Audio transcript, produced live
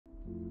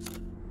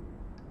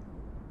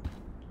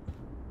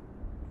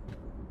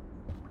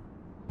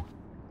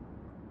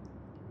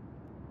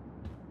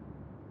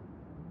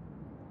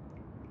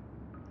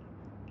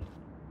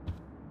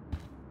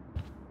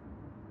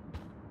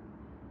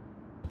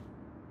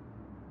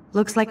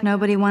Looks like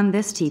nobody won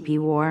this TP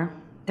war.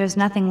 There's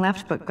nothing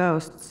left but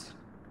ghosts.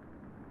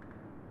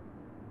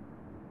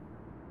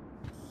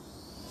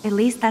 At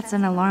least that's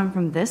an alarm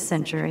from this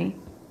century.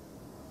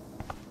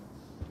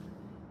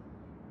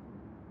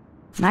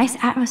 Nice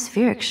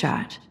atmospheric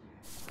shot.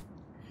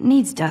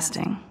 Needs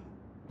dusting.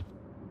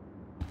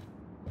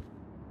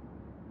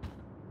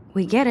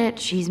 We get it,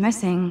 she's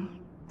missing.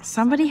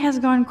 Somebody has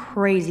gone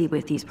crazy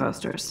with these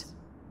posters.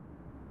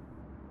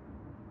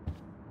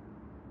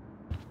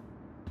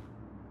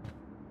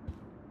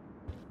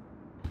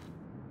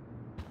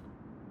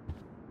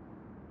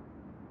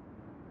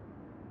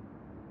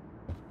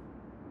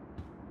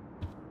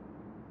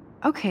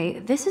 Okay,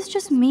 this is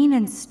just mean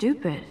and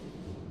stupid.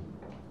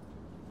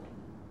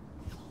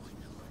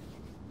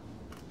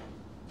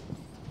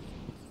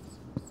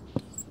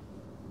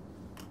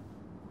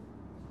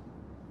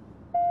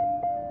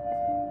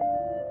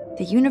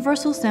 The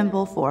universal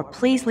symbol for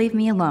please leave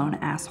me alone,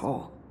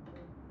 asshole.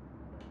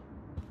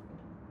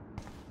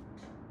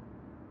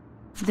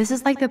 This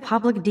is like the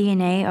public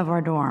DNA of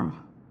our dorm.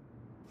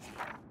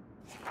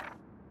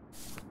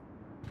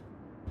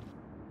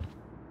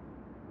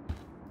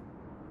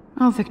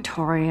 Oh,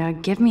 Victoria,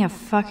 give me a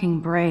fucking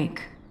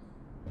break.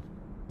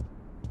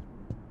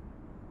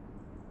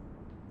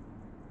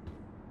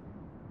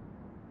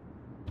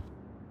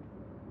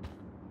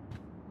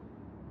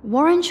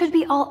 Warren should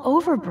be all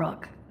over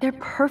Brooke. They're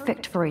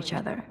perfect for each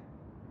other.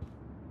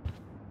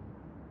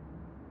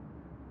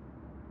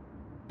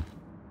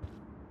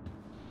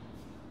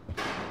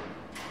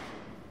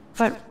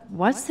 But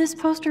what's this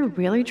poster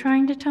really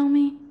trying to tell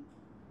me?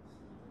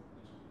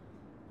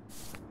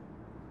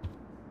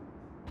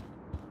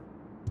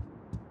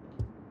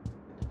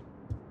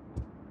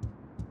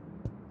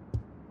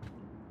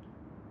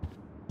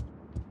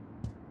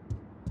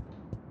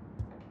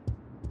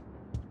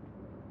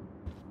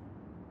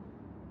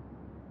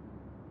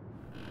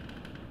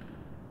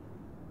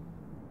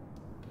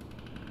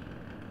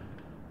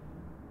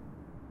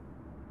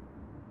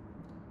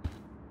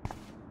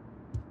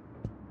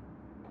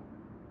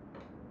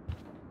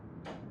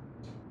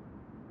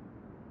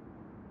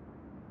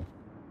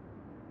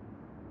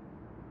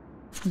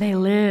 They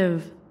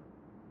live.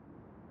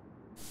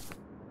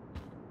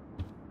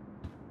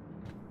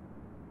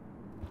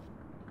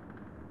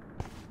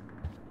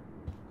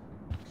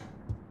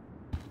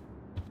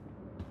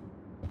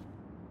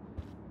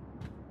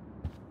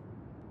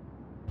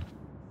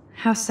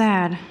 How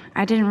sad.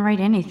 I didn't write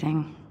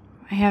anything.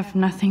 I have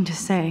nothing to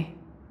say.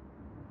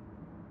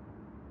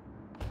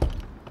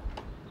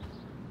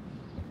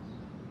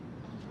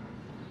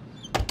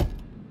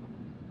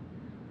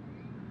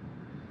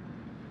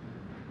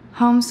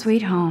 Home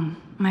sweet home,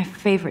 my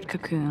favorite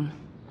cocoon.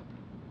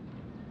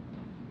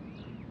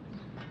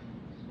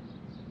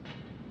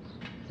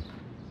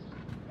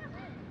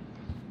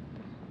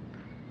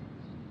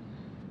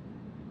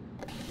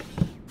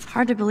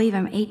 Hard to believe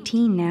I'm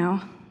 18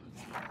 now.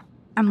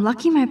 I'm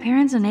lucky my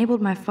parents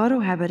enabled my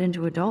photo habit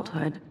into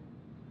adulthood.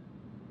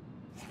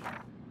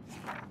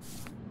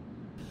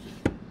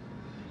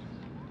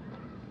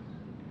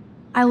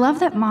 I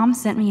love that Mom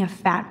sent me a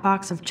fat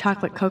box of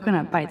chocolate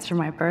coconut bites for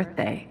my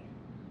birthday.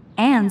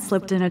 And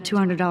slipped in a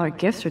 $200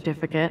 gift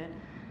certificate.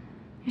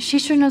 She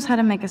sure knows how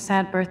to make a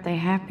sad birthday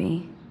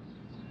happy.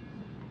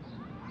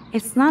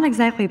 It's not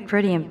exactly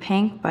pretty and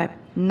pink, but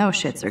no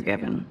shits are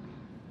given.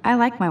 I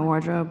like my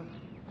wardrobe.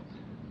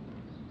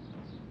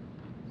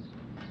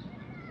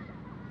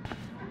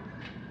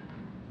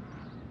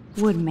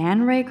 Would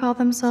Man Ray call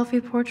them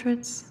selfie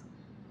portraits?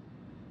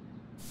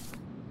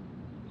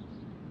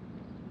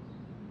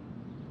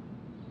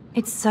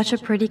 It's such a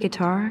pretty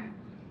guitar.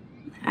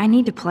 I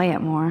need to play it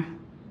more.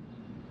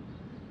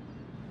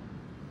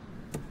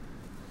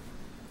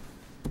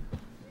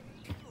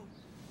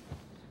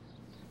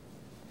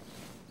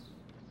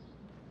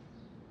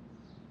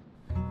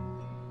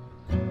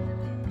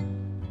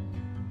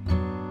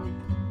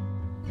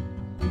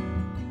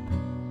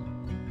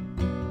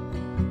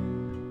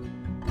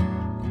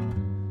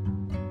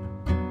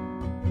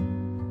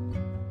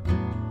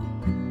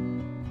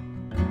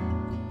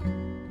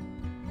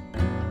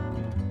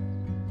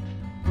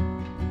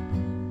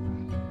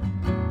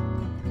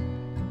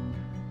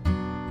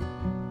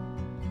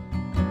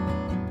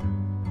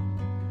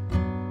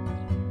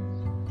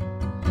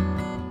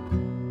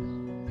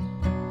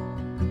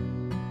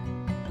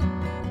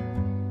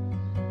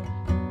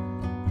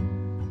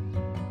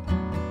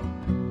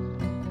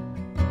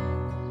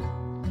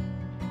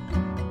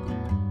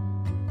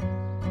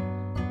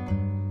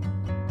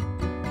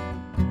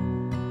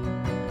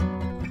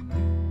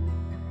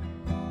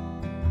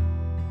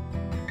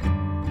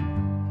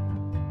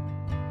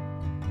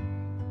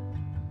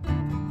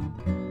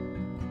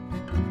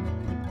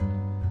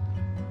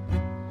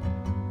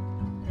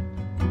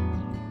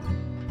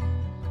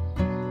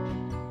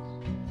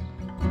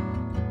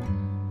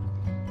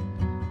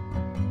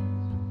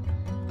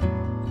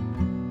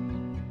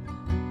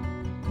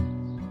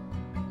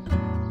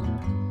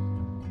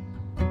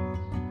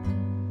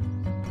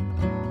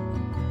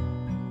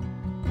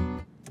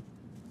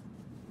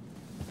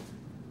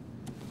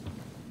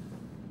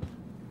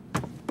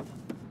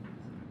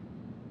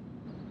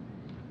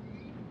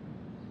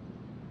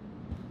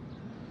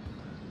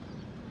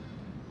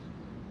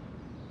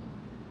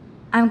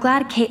 I'm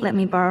glad Kate let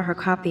me borrow her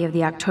copy of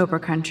The October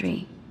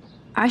Country.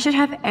 I should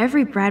have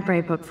every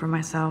Bradbury book for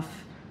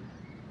myself.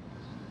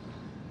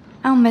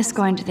 I'll miss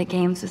going to the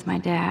games with my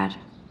dad.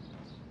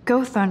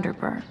 Go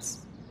Thunderbirds.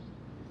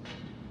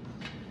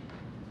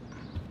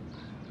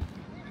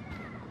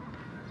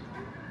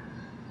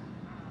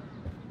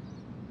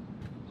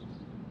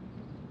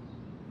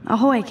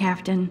 Ahoy,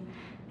 Captain.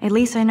 At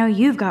least I know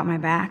you've got my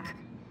back.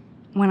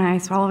 When I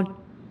swallowed...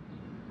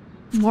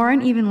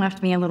 Warren even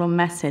left me a little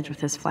message with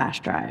his flash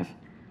drive.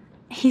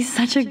 He's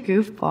such a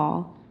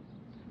goofball.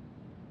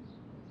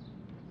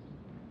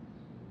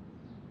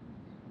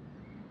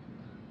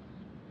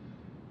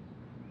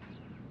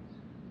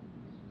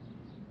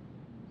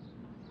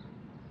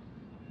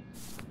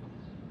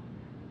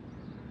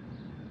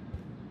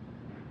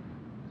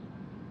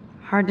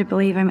 Hard to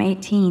believe I'm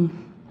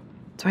 18.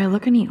 Do I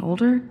look any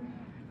older?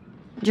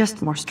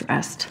 Just more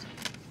stressed.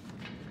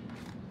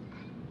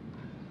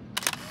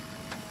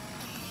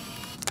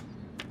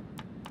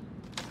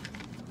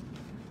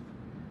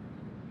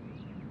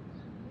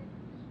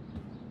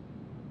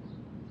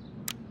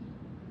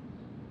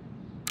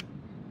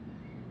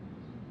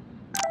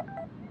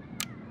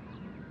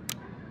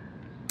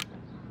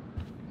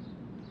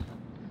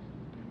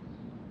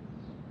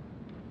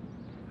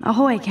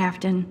 Ahoy,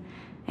 Captain.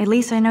 At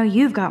least I know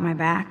you've got my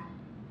back.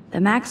 The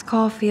Max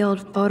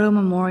Caulfield Photo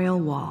Memorial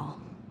Wall.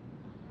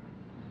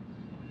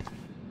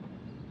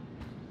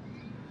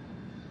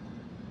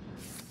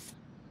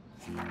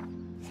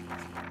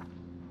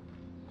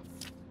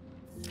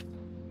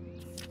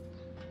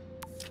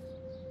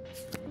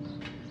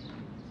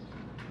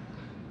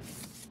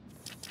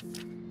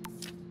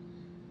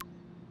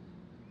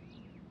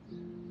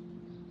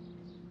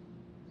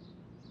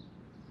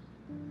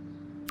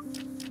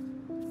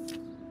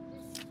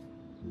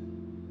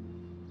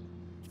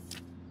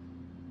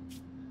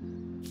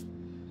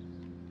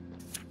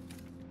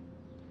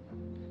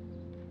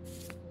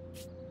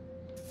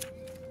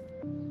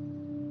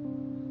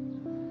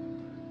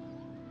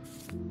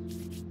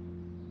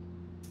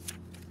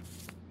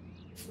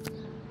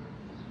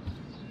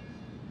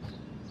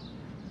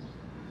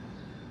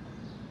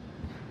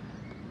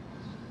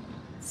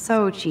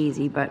 So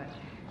cheesy, but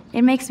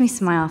it makes me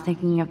smile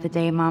thinking of the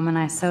day Mom and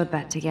I sewed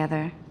that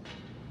together.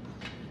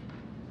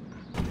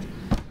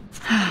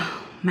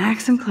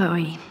 Max and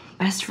Chloe,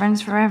 best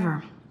friends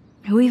forever.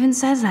 Who even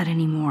says that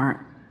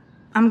anymore?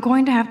 I'm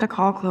going to have to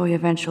call Chloe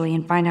eventually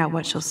and find out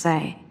what she'll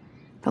say.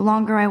 The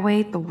longer I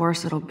wait, the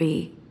worse it'll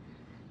be.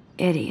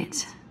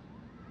 Idiot.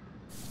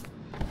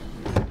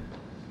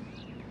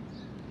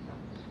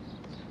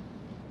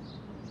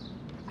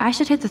 I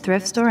should hit the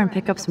thrift store and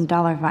pick up some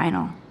dollar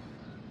vinyl.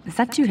 Is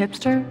that too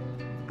hipster?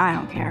 I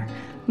don't care.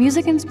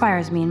 Music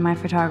inspires me in my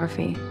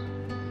photography.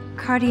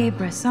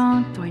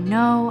 Cartier-Bresson,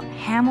 Doisneau,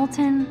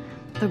 Hamilton,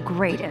 the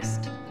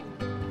greatest.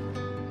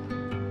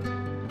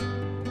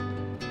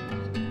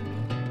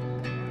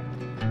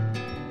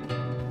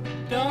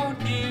 Don't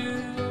you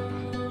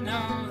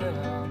know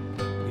that I'll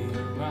be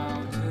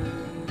around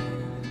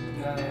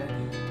to guide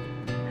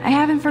you? I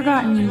haven't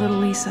forgotten you, little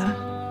Lisa.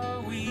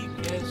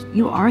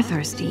 You are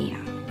thirsty.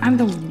 I'm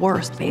the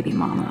worst baby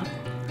mama.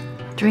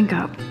 Drink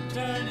up.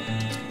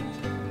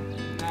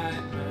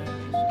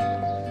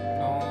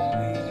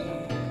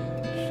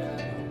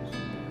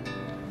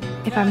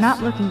 If I'm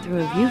not looking through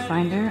a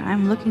viewfinder,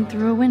 I'm looking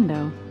through a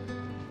window.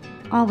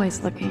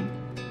 Always looking.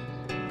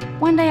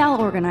 One day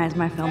I'll organize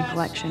my film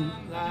collection.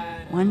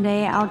 One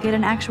day I'll get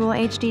an actual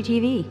HD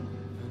TV.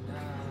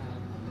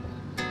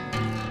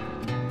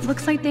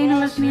 Looks like Dana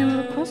left me a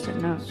little post-it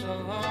note.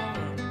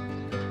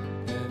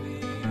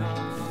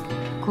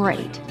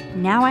 Great.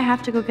 Now I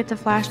have to go get the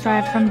flash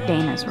drive from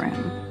Dana's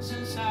room.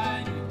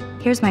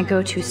 Here's my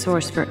go-to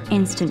source for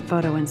instant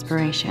photo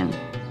inspiration.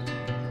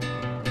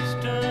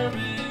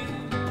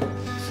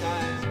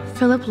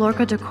 Philip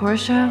Lorca de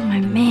Corsia, my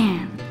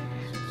man.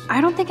 I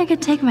don't think I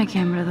could take my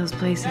camera to those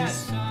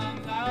places.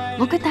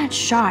 Look at that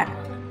shot.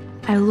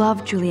 I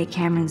love Juliet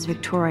Cameron's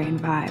Victorian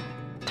vibe.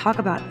 Talk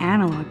about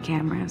analog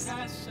cameras.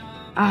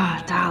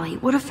 Ah, Dolly,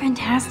 what a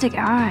fantastic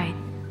eye.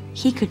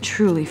 He could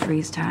truly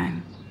freeze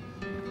time.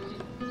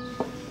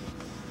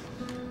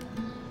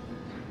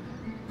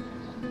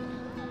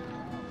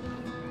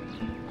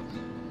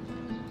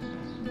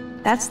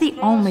 That's the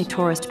only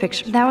tourist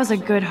picture. That was a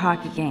good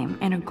hockey game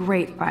and a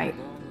great fight.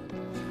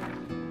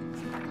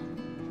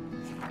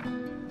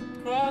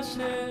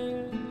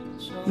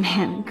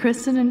 Man,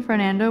 Kristen and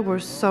Fernando were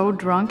so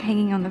drunk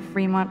hanging on the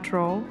Fremont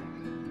Troll.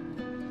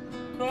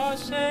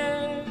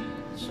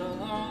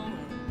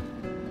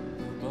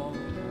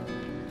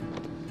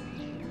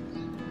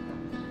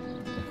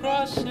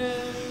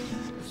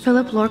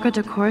 Philip Lorca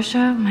de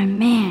Corsia, my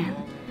man.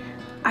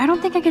 I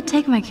don't think I could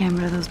take my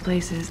camera to those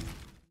places.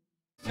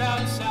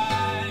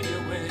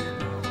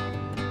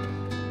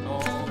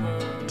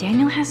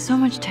 Daniel has so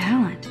much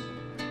talent.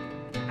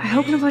 I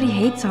hope nobody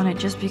hates on it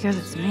just because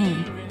it's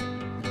me.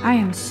 I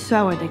am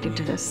so addicted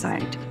to this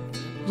site.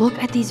 Look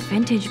at these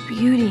vintage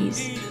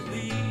beauties.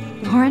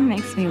 Warren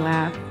makes me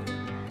laugh.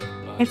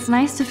 It's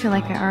nice to feel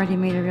like I already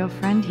made a real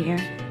friend here.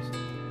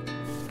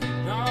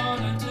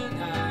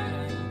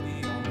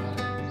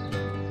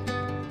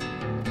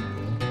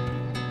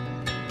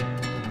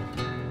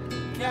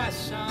 catch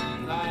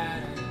some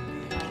light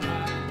and be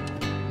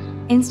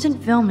alright.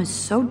 Instant film is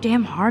so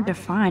damn hard to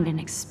find and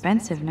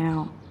expensive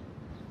now.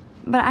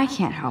 But I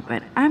can't help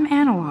it. I'm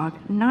analog,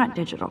 not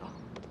digital.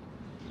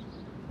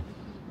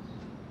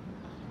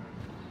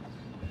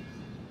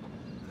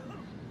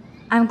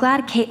 I'm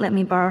glad Kate let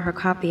me borrow her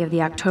copy of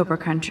The October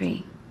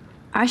Country.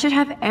 I should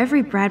have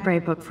every Bradbury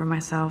book for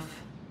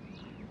myself.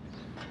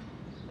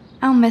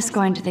 I'll miss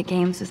going to the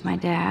games with my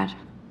dad.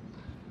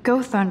 Go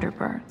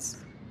Thunderbirds.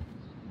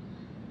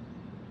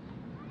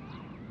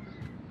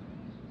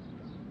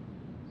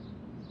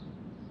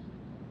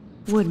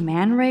 Would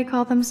Man Ray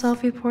call them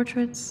selfie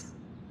portraits?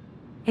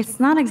 It's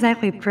not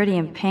exactly pretty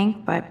and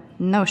pink, but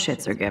no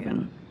shits are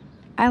given.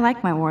 I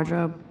like my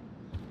wardrobe.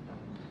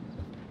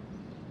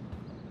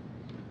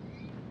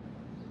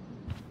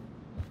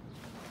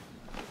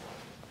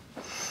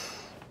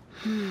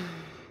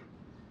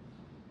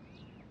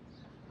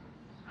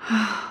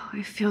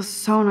 It feels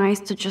so nice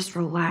to just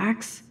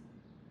relax.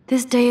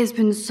 This day has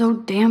been so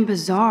damn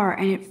bizarre,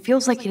 and it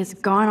feels like it has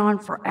gone on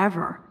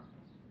forever.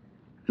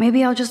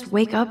 Maybe I'll just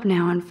wake up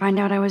now and find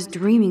out I was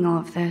dreaming all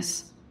of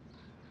this.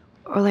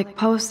 Or like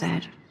Poe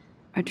said,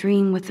 a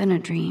dream within a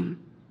dream.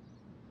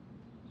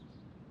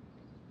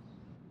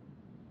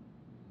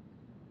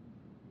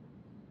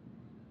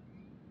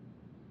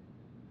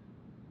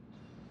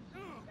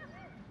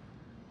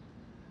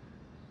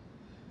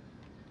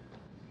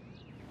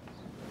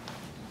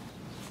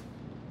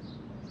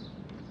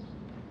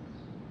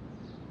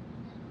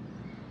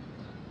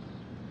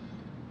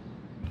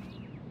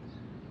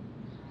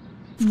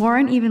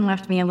 Warren even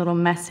left me a little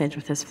message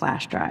with his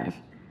flash drive.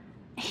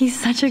 He's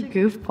such a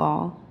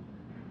goofball.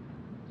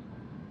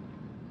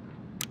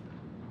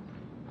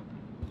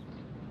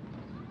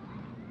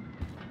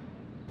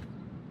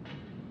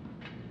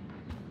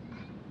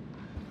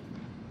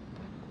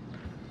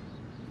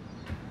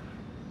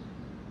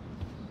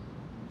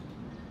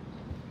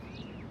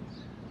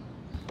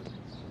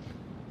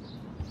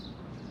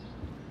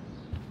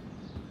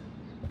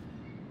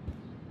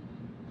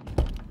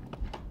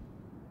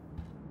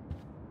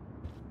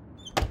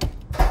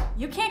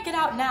 You can't get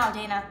out now,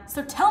 Dana,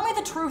 so tell me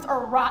the truth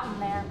or rot in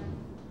there.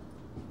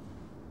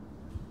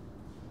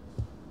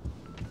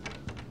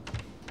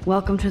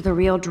 Welcome to the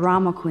real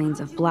drama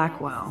queens of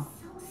Blackwell.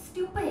 So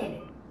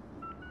stupid.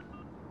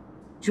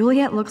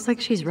 Juliet looks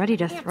like she's ready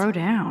to throw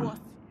down.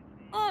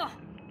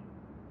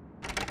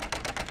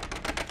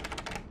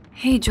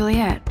 Hey,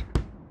 Juliet.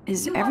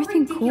 Is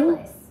everything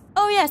cool?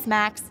 Oh yes,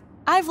 Max.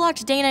 I've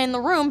locked Dana in the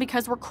room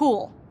because we're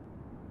cool.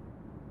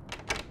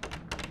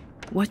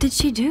 What did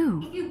she do?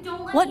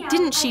 What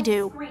didn't she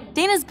do?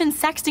 Dana's been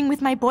sexting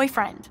with my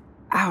boyfriend.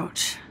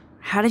 Ouch.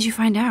 How did you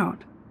find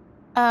out?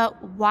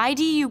 Why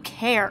do you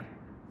care?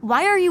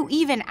 Why are you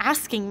even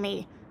asking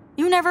me?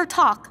 You never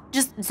talk,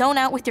 just zone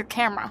out with your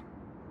camera.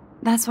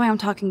 That's why I'm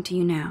talking to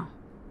you now.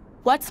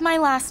 What's my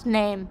last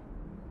name?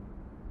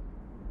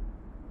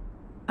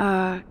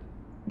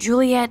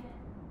 Juliet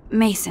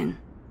Mason.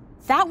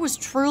 That was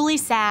truly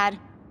sad.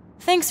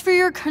 Thanks for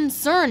your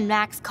concern,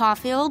 Max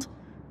Caulfield.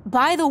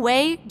 By the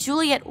way,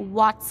 Juliet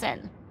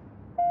Watson.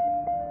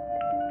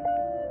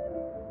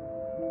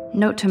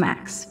 Note to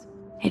Max.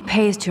 It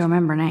pays to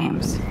remember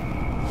names.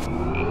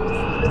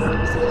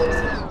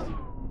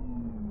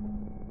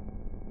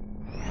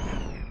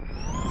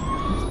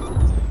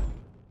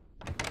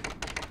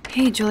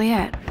 Hey,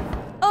 Juliet.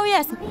 Oh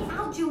yes. Let me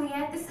out,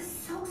 Juliet. This is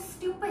so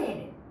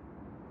stupid.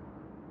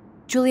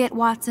 Juliet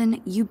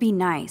Watson, you be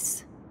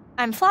nice.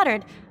 I'm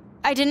flattered.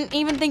 I didn't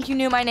even think you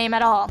knew my name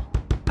at all.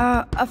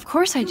 Of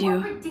course I You are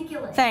do.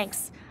 ridiculous.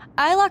 Thanks.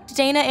 I locked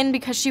Dana in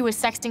because she was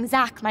sexting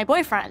Zach, my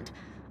boyfriend.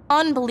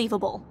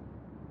 Unbelievable.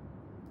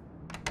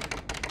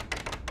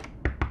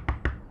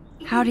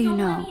 How do you Don't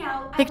let know? me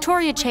out, I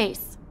Victoria will scream.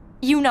 Chase.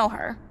 You know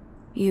her.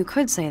 You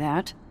could say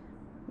that.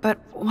 But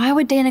why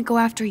would Dana go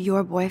after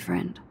your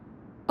boyfriend?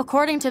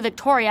 According to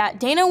Victoria,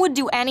 Dana would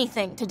do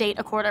anything to date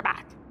a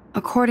quarterback.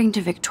 According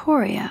to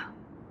Victoria.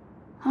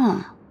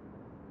 Huh.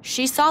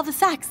 She saw the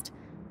sext,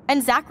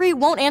 and Zachary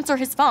won't answer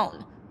his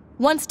phone.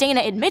 Once Dana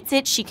admits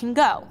it, she can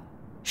go.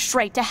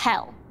 Straight to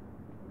hell.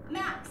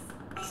 Max,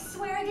 I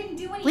swear I didn't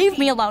do anything. Leave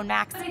me alone,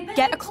 Max. But I bet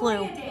Get a Victoria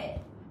clue. did.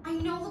 I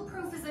know the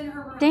proof is in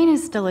her room.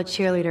 Dana's still a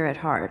cheerleader at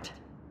heart.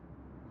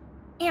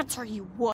 Answer, you would.